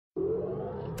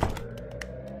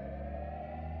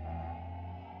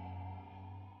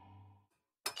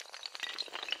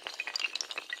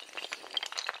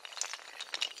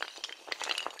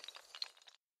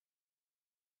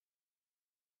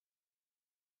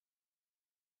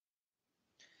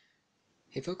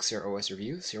Hey folks, here OS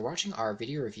Review. So you're watching our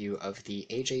video review of the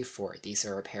AJ4. These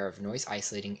are a pair of noise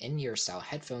isolating in-ear style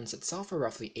headphones that sell for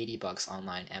roughly $80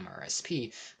 online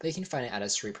MRSP, but you can find it at a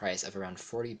street price of around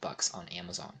 $40 on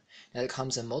Amazon. Now it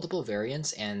comes in multiple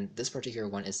variants, and this particular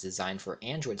one is designed for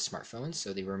Android smartphones,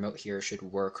 so the remote here should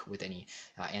work with any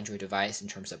Android device in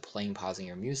terms of playing, pausing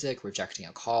your music, rejecting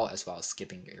a call, as well as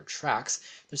skipping your tracks.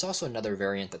 There's also another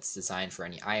variant that's designed for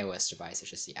any iOS device,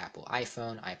 such as the Apple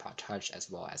iPhone, iPod Touch, as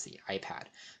well as the iPad.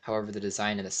 However, the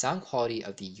design and the sound quality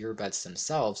of the earbuds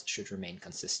themselves should remain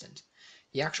consistent.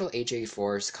 The actual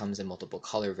AJ4s comes in multiple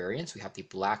color variants. We have the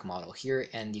black model here,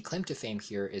 and the claim to fame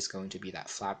here is going to be that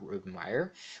flat ribbon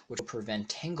wire, which will prevent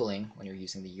tangling when you're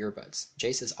using the earbuds.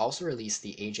 JAYS has also released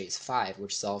the AJs 5,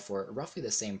 which sell for roughly the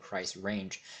same price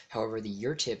range. However, the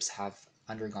ear tips have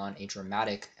undergone a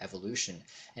dramatic evolution,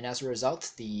 and as a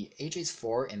result, the AJs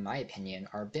 4, in my opinion,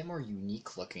 are a bit more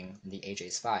unique looking than the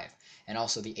AJs 5. And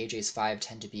also, the AJs 5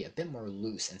 tend to be a bit more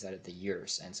loose inside of the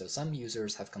ears, and so some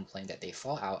users have complained that they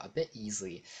fall out a bit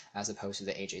easily as opposed to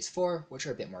the AJs 4, which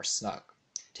are a bit more snug.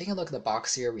 Taking a look at the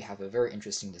box here, we have a very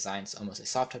interesting design. It's almost a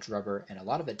soft touch rubber, and a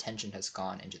lot of attention has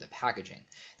gone into the packaging.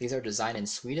 These are designed in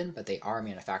Sweden, but they are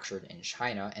manufactured in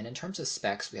China, and in terms of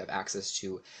specs, we have access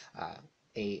to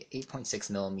a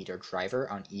 8.6mm driver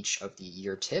on each of the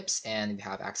ear tips, and we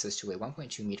have access to a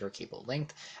 1.2-meter cable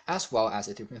length, as well as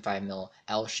a 3.5mm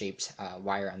L-shaped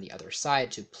wire on the other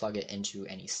side to plug it into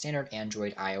any standard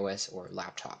Android, iOS, or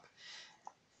laptop.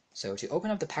 So to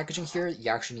open up the packaging here,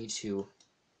 you actually need to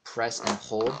press and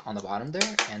hold on the bottom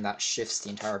there, and that shifts the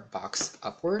entire box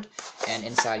upward, and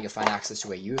inside you'll find access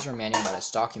to a user manual that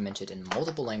is documented in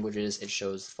multiple languages. It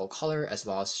shows full color, as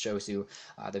well as shows you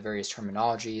the various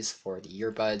terminologies for the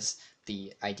earbuds,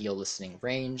 the ideal listening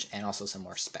range, and also some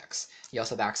more specs. You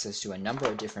also have access to a number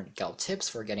of different gel tips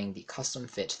for getting the custom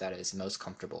fit that is most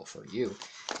comfortable for you,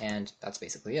 and that's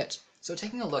basically it. So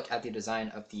taking a look at the design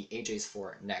of the AJs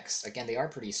 4 next, again, they are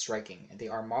pretty striking. They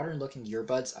are modern looking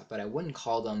earbuds, but I wouldn't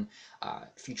call them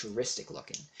futuristic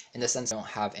looking, in the sense they don't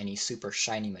have any super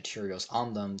shiny materials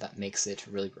on them that makes it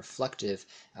really reflective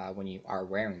when you are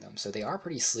wearing them. So they are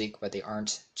pretty sleek, but they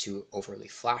aren't too overly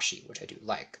flashy, which I do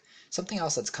like. Something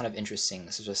else that's kind of interesting,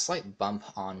 this is a slight bump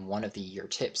on one of the ear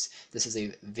tips. This is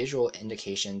a visual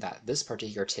indication that this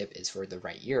particular tip is for the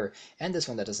right ear, and this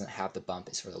one that doesn't have the bump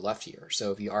is for the left ear.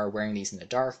 So if you are wearing these in the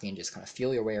dark, you can just kind of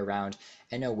feel your way around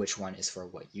and know which one is for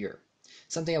what ear.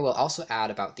 Something I will also add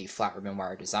about the flat ribbon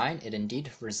wire design, it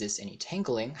indeed resists any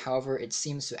tangling, however it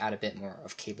seems to add a bit more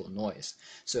of cable noise.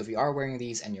 So if you are wearing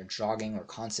these and you're jogging or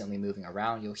constantly moving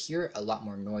around, you'll hear a lot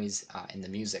more noise in the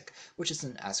music, which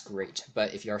isn't as great.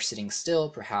 But if you are sitting still,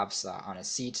 perhaps on a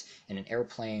seat in an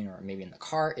airplane or maybe in the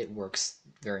car, it works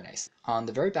very nice. On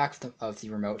the very back of the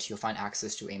remote, you'll find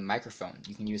access to a microphone.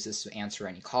 You can use this to answer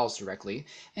any calls directly,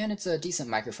 and it's a decent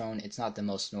microphone. It's not the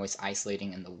most noise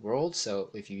isolating in the world, so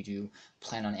if you do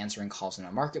plan on answering calls in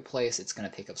a marketplace, it's going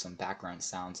to pick up some background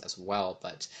sounds as well,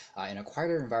 but in a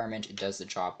quieter environment, it does the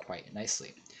job quite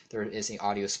nicely. There is an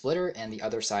audio splitter, and the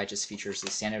other side just features the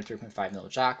standard 3.5mm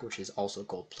jack, which is also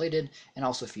gold-plated, and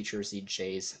also features the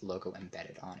JAYS logo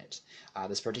embedded on it.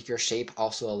 This particular shape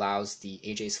also allows the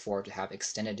AJs 4 to have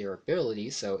extended durability,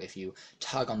 so if you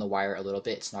tug on the wire a little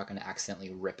bit, it's not going to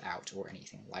accidentally rip out or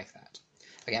anything like that.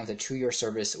 Again, with a 2-year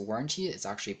service warranty, it's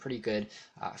actually pretty good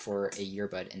for a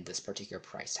earbud in this particular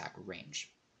price tag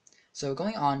range. So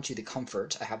going on to the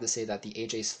comfort, I have to say that the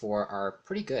AJs 4 are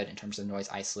pretty good in terms of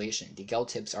noise isolation. The gel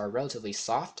tips are relatively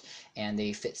soft, and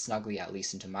they fit snugly, at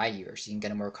least into my ears. You can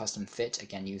get a more custom fit,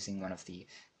 again, using one of the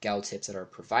gel tips that are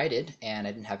provided, and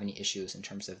I didn't have any issues in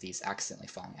terms of these accidentally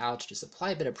falling out. Just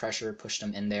apply a bit of pressure, push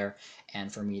them in there,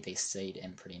 and for me, they stayed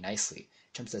in pretty nicely.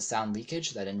 In terms of sound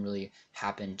leakage, that didn't really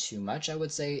happen too much, I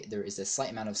would say. There is a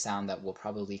slight amount of sound that will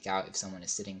probably leak out if someone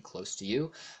is sitting close to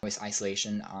you. Noise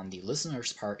isolation on the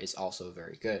listener's part is also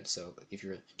very good. So if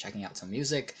you're checking out some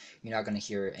music, you're not going to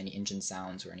hear any engine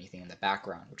sounds or anything in the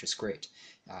background, which is great.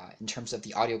 In terms of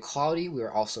the audio quality, we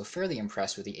were also fairly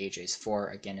impressed with the AJs 4,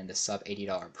 again in the sub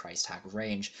 $80 price tag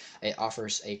range. It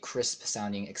offers a crisp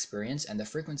sounding experience, and the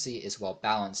frequency is well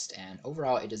balanced, and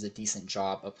overall it does a decent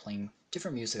job of playing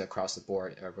different music across the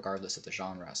board, regardless of the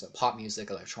genre. So pop music,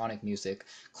 electronic music,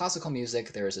 classical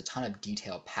music, there is a ton of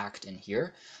detail packed in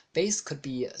here. Bass could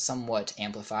be somewhat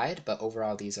amplified, but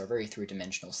overall these are very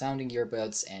three-dimensional sounding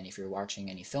earbuds, and if you're watching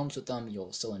any films with them,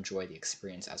 you'll still enjoy the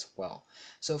experience as well.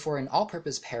 So for an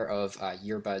all-purpose pair of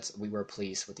earbuds, we were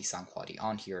pleased with the sound quality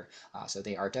on here. So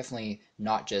they are definitely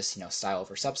not just style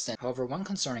over substance. However, one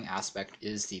concerning aspect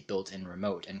is the built-in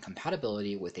remote and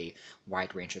compatibility with a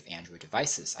wide range of Android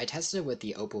devices. I tested tested it with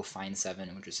the Oppo Find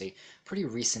 7, which is a pretty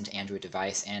recent Android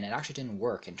device, and it actually didn't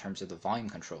work in terms of the volume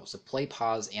controls. The play,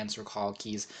 pause, answer call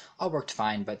keys all worked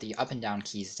fine, but the up and down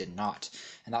keys did not.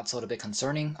 And that's a little bit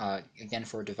concerning, again,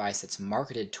 for a device that's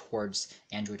marketed towards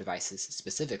Android devices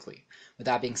specifically. With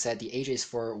that being said, the AJs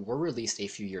 4 were released a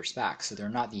few years back, so they're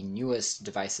not the newest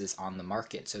devices on the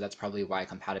market, so that's probably why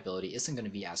compatibility isn't going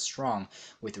to be as strong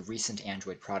with recent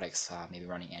Android products, maybe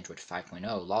running Android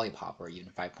 5.0, Lollipop, or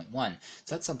even 5.1,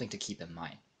 so that's something to keep in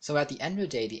mind. So at the end of the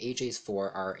day, the AJs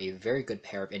 4 are a very good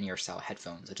pair of in-ear style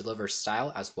headphones that deliver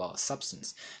style as well as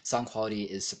substance. Sound quality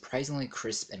is surprisingly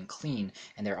crisp and clean,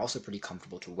 and they're also pretty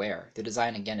comfortable to wear. The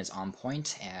design again is on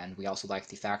point, and we also like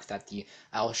the fact that the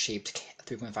L-shaped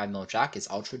 3.5mm jack is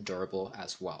ultra durable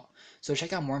as well. So to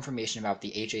check out more information about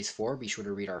the AJs 4, be sure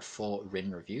to read our full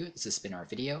written review. This has been our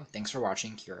video. Thanks for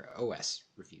watching your OS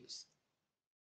reviews.